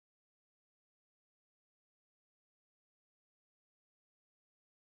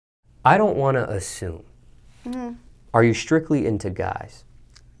I don't want to assume. Mm-hmm. Are you strictly into guys?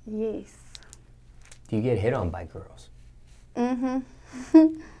 Yes. Do you get hit on by girls?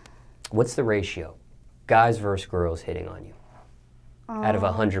 Mm-hmm. What's the ratio? Guys versus girls hitting on you? Out of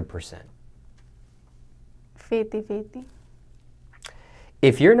 100%. 50-50.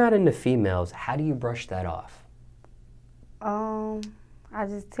 If you're not into females, how do you brush that off? I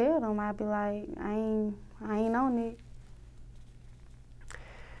just tell them, I be like, I ain't on it.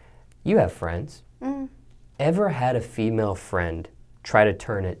 You have friends. Mm-hmm. Ever had a female friend try to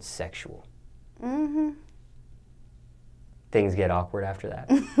turn it sexual? Mm-hmm. Things get awkward after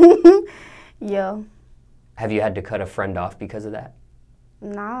that? Yeah. Have you had to cut a friend off because of that?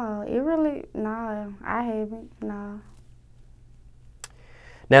 Nah, I haven't, nah.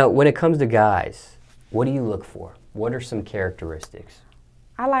 Now, when it comes to guys, what do you look for? What are some characteristics?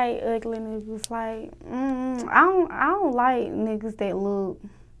 I like ugly niggas. Like, I don't like niggas that look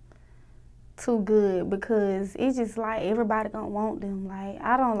too good because it's just like everybody gonna want them. Like,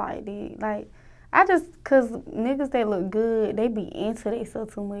 I don't like that. Like, cause niggas that look good, they be into they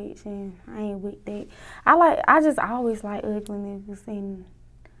stuff too much, and I ain't with that. I always like ugly niggas, and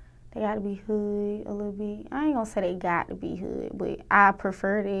they gotta be hood a little bit. I ain't gonna say they got to be hood, but I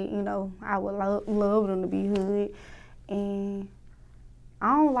prefer that, you know. I would love them to be hood. And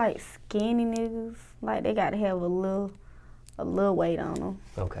I don't like skinny niggas. Like, they gotta have a little weight on them.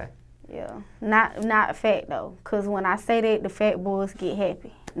 Okay. Yeah. Not fat, though. Because when I say that, the fat boys get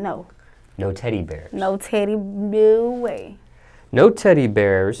happy. No. No teddy bears. No teddy, no way. No teddy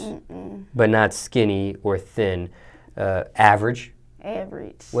bears, but not skinny or thin. Average.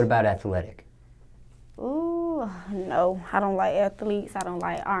 Average. What about athletic? Ooh, no. I don't like athletes. I don't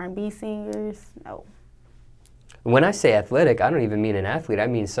like R&B singers. No. When I say athletic, I don't even mean an athlete. I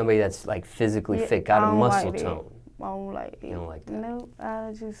mean somebody that's like physically fit, got a muscle tone. I don't like that. You don't like that? No,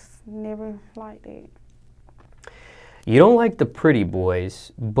 I just never liked that. You don't like the pretty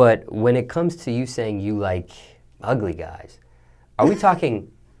boys, but when it comes to you saying you like ugly guys, are we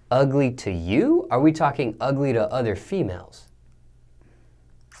talking ugly to you? Are we talking ugly to other females?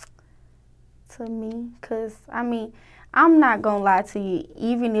 To me, because, I mean, I'm not going to lie to you.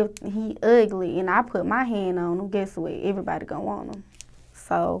 Even if he ugly and I put my hand on him, guess what? Everybody going to want him.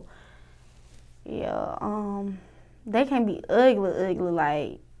 So, yeah, they can be ugly,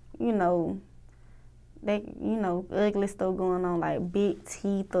 like, you know, ugly stuff going on, like big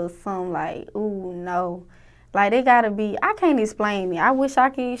teeth or something, like, ooh, no. Like, they gotta be, I can't explain it. I wish I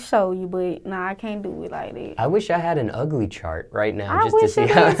could show you, but nah, I can't do it like that. I wish I had an ugly chart right now I just wish to see it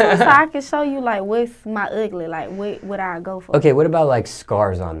is so I can show you, like, what's my ugly, like, what I go for. Okay, what about like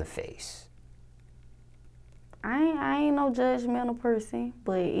scars on the face? I ain't no judgmental person,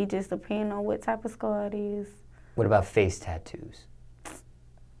 but it just depends on what type of scar it is. What about face tattoos?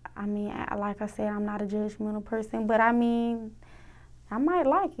 I mean, like I said, I'm not a judgmental person, but I mean, I might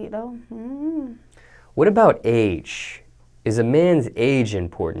like it though. Mm-hmm. What about age? Is a man's age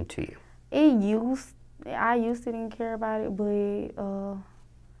important to you? I used to didn't care about it, but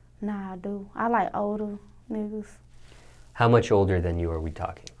nah, I do. I like older niggas. How much older than you are we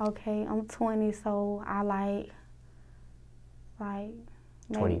talking? Okay, I'm 20, so I like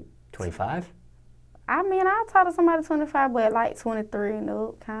 20, 25? I mean, I'll talk to somebody 25, but like 23 and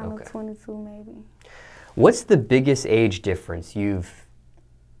up, kind of Okay. 22 maybe. What's the biggest age difference you've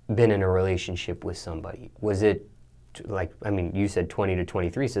been in a relationship with somebody? Was it like, I mean, you said 20 to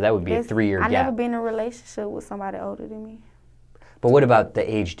 23, so that would be a 3-year gap. I never been in a relationship with somebody older than me. But what about the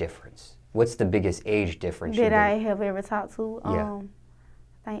age difference? What's the biggest age difference That I have ever talked to? Yeah.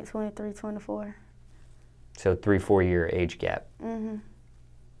 I think 23, 24. So 3-4 year age gap. Mm-hmm.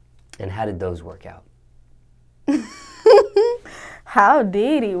 And how did those work out? How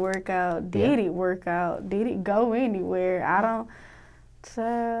did it work out? Did it work out? Did it go anywhere? I don't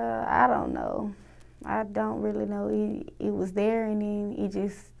know. I don't really know. It was there and then it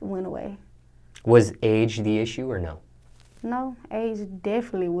just went away. Was age the issue or no? No, age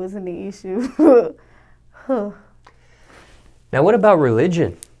definitely wasn't the issue. Huh. Now what about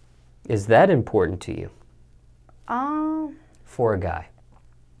religion? Is that important to you? For a guy?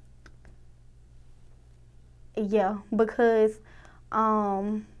 Yeah, because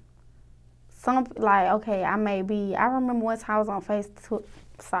some, like, okay, I remember once I was on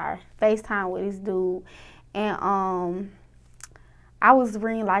FaceTime with this dude, and I was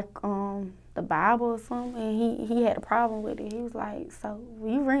reading like the Bible or something, and he had a problem with it. He was like, "So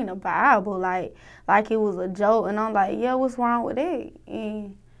you reading the Bible like it was a joke?" And I'm like, "Yeah, what's wrong with that?"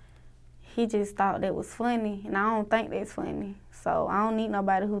 And he just thought that was funny, and I don't think that's funny. So I don't need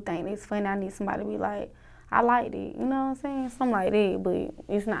nobody who think that's funny. I need somebody to be like, I liked it. You know what I'm saying? Something like that,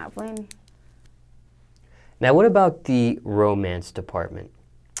 but it's not funny. Now, what about the romance department?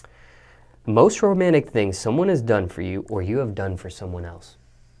 Most romantic things someone has done for you or you have done for someone else?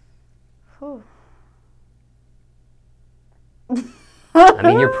 Whew. I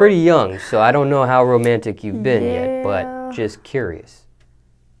mean, you're pretty young, so I don't know how romantic you've been yet, but just curious.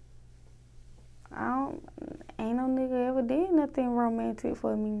 Ain't no nigga ever did nothing romantic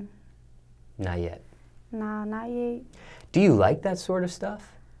for me. Not yet. Nah, not yet. Do you like that sort of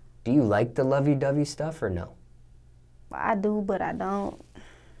stuff? Do you like the lovey-dovey stuff or no? I do, but I don't.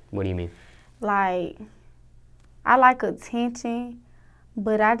 What do you mean? Like, I like attention,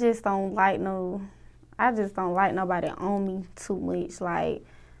 but I just don't like nobody on me too much. Like,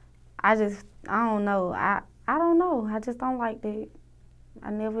 I don't know. I don't know. I just don't like that. I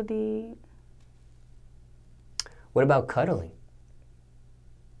never did. What about cuddling?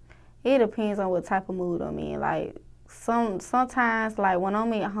 It depends on what type of mood I'm in. Like, sometimes, like, when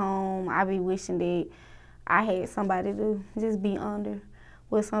I'm at home, I be wishing that I had somebody to just be under.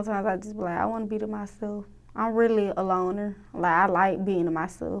 But sometimes I just be like, I want to be to myself. I'm really a loner. Like, I like being to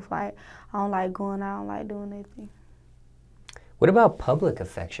myself. Like, I don't like going out. I don't like doing anything. What about public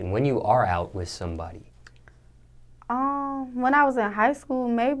affection when you are out with somebody? When I was in high school,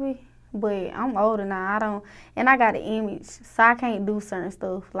 maybe. But I'm older now. And I got an image, so I can't do certain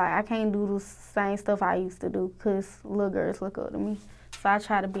stuff. Like, I can't do the same stuff I used to do because little girls look up to me. So I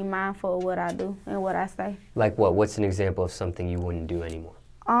try to be mindful of what I do and what I say. Like what? What's an example of something you wouldn't do anymore?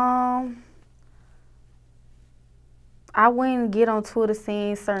 I wouldn't get on Twitter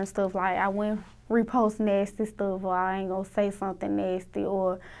saying certain stuff. Like, I wouldn't repost nasty stuff, or I ain't gonna say something nasty,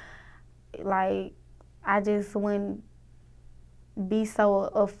 or like, I just wouldn't be so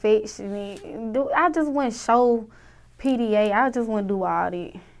affectionate. I just wouldn't show PDA. I just wouldn't do all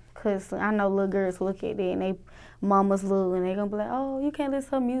that. Because I know little girls look at that and they mamas look and they gonna be like, oh, you can't listen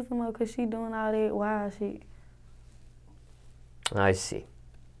to her music more because she doing all that wild shit. I see.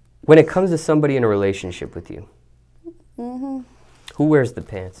 When it comes to somebody in a relationship with you, who wears the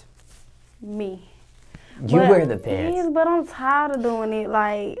pants? Me. You wear the pants? Yes, but I'm tired of doing it.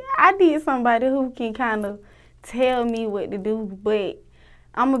 Like, I need somebody who can kind of tell me what to do, but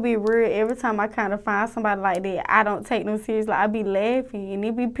I'm going to be real. Every time I kind of find somebody like that, I don't take them seriously. I be laughing, and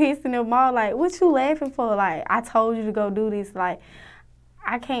it be pissing them off. Like, what you laughing for? Like, I told you to go do this. Like,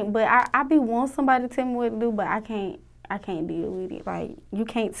 I can't, but I be want somebody to tell me what to do, but I can't deal with it. Like, you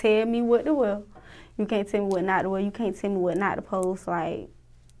can't tell me what to wear. You can't tell me what not to wear. You can't tell me what not to post. Like,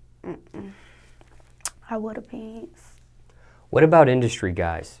 I wear the pants. What about industry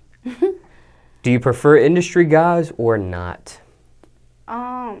guys? Do you prefer industry guys or not?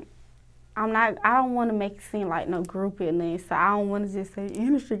 I don't want to make it seem like no groupie or nothing, so I don't want to just say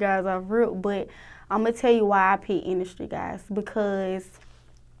industry guys are real, but I'm going to tell you why I pick industry guys. Because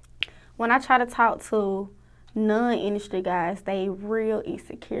when I try to talk to non-industry guys, they real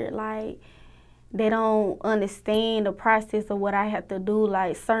insecure. Like, they don't understand the process of what I have to do.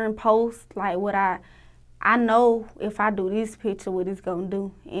 Like, certain posts, like what I know if I do this picture, what it's going to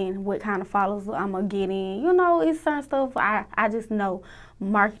do and what kind of followers I'm going to get in. You know, it's certain stuff I just know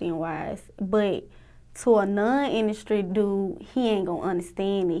marketing-wise. But to a non-industry dude, he ain't going to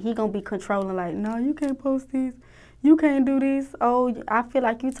understand it. He going to be controlling like, no, you can't post this. You can't do this. Oh, I feel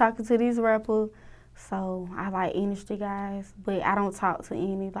like you talking to this rapper. So I like industry guys, but I don't talk to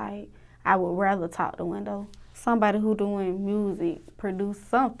any. Like, I would rather talk to Window. Somebody who doing music, produce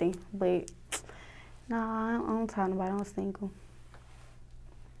something, but no, I don't talk to nobody. I'm single.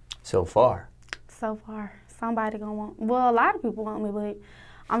 So far? So far. Somebody gonna want, well, a lot of people want me, but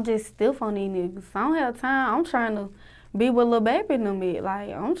I'm just stiff on these niggas. I don't have time. I'm trying to be with Lil Baby in them bit.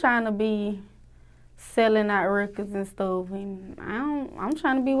 Like, I'm trying to be selling out records and stuff, and I'm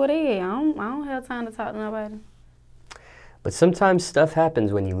trying to be with it. I don't have time to talk to nobody. But sometimes stuff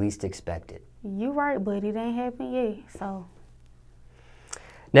happens when you least expect it. You right, but it ain't happened yet, so.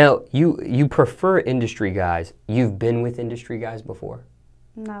 Now, you prefer industry guys. You've been with industry guys before?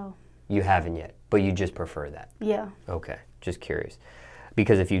 No. You haven't yet, but you just prefer that? Yeah. Okay, just curious.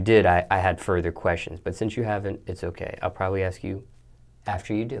 Because if you did, I had further questions. But since you haven't, it's okay. I'll probably ask you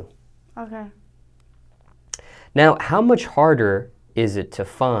after you do. Okay. Now, how much harder is it to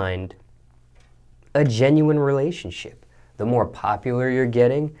find a genuine relationship? The more popular you're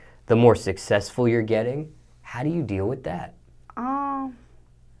getting, the more successful you're getting. How do you deal with that?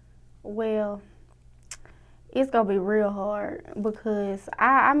 Well, it's gonna be real hard because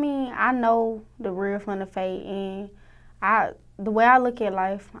I mean, I know the real from the fake, and the way I look at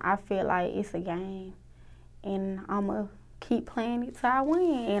life, I feel like it's a game, and I'ma keep playing it till I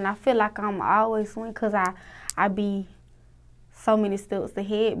win. And I feel like I'm always win because I be so many steps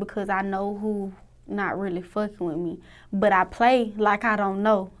ahead because I know who not really fucking with me. But I play like I don't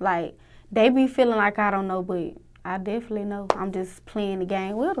know. Like, they be feeling like I don't know, but I definitely know. I'm just playing the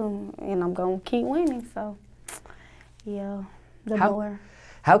game with them, and I'm going to keep winning. So, yeah,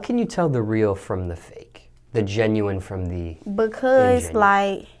 How can you tell the real from the fake? The genuine from the Because, ingenuine?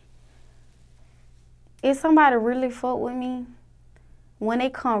 like, if somebody really fuck with me, when they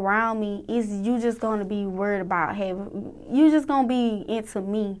come around me, you just going to be worried about you just going to be into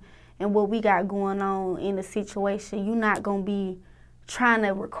me and what we got going on in the situation. You not going to be trying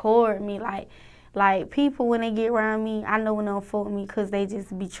to record me. Like people, when they get around me, I know when they don't fuck with me because they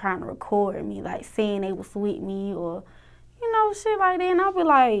just be trying to record me, like saying they was with me or, you know, shit like that. And I'll be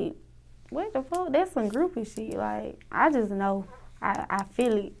like, what the fuck? That's some groupie shit. Like, I just know. I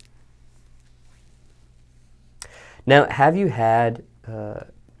feel it. Now, have you had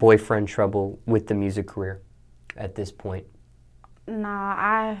boyfriend trouble with the music career at this point? Nah,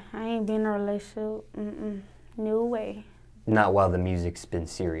 I ain't been in a relationship. No way. Not while the music's been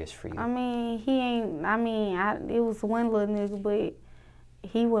serious for you. I mean, it was one little nigga, but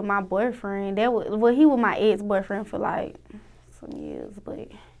he was my boyfriend. He was my ex-boyfriend for like some years, but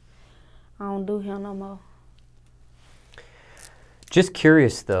I don't do him no more. Just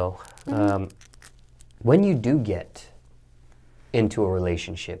curious though, when you do get into a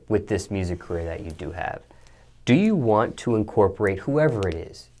relationship with this music career that you do have, do you want to incorporate whoever it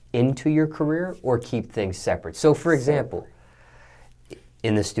is into your career or keep things separate? So for example,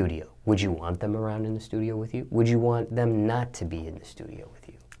 in the studio, would you want them around in the studio with you? Would you want them not to be in the studio with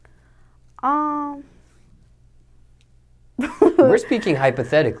you? We're speaking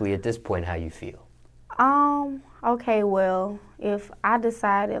hypothetically at this point, how you feel. Okay, well, if I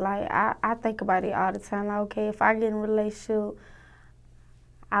decided, like, I think about it all the time, like, okay, if I get in a relationship,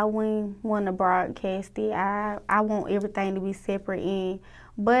 I wouldn't want to broadcast it. I want everything to be separate.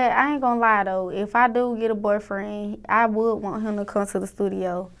 But I ain't gonna lie though, if I do get a boyfriend, I would want him to come to the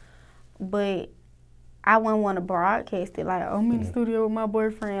studio. But I wouldn't want to broadcast it like, I'm in the studio with my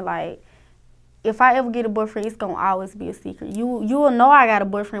boyfriend. Like, if I ever get a boyfriend, it's gonna always be a secret. You will know I got a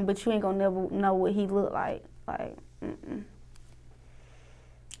boyfriend, but you ain't gonna never know what he look like. Like,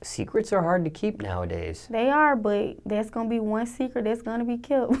 Secrets are hard to keep nowadays. They are, but that's gonna be one secret that's gonna be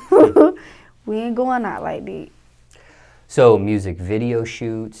kept. We ain't going out like that. So music video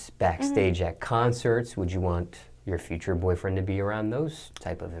shoots, backstage at concerts, would you want your future boyfriend to be around those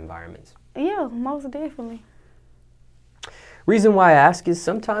type of environments? Yeah, most definitely. Reason why I ask is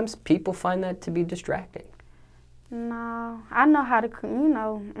sometimes people find that to be distracting. No, I know how to, you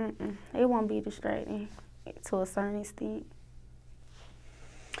know, it won't be distracting to a certain extent.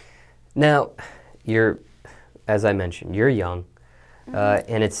 Now, as I mentioned, you're young,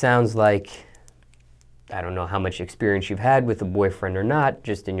 and it sounds like, I don't know how much experience you've had with a boyfriend or not,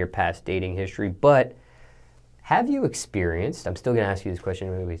 just in your past dating history, but have you experienced, I'm still going to ask you this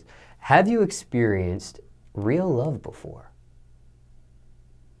question anyways, have you experienced real love before?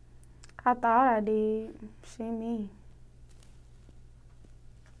 I thought I did. Shit me.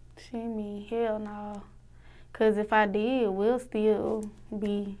 Hell no. Because if I did, we'll still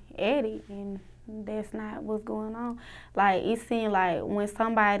be at it, and that's not what's going on. Like, it seems like when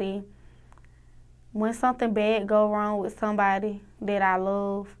something bad go wrong with somebody that I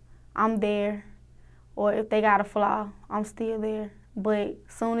love, I'm there. Or if they got a flaw, I'm still there. But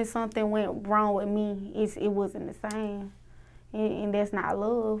soon as something went wrong with me, it wasn't the same. And that's not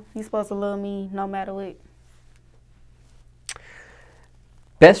love. You're supposed to love me no matter what.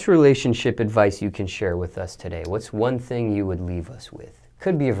 Best relationship advice you can share with us today. What's one thing you would leave us with?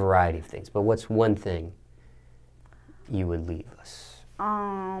 Could be a variety of things, but what's one thing you would leave us?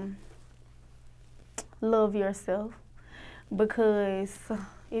 Love yourself. Because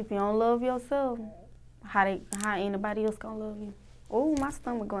if you don't love yourself, how anybody else gonna love you? Oh, my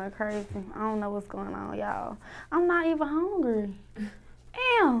stomach going crazy. I don't know what's going on, y'all. I'm not even hungry.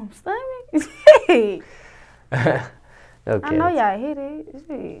 Damn, stomach. Okay. I know y'all hit it.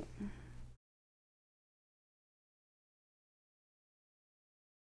 Shit.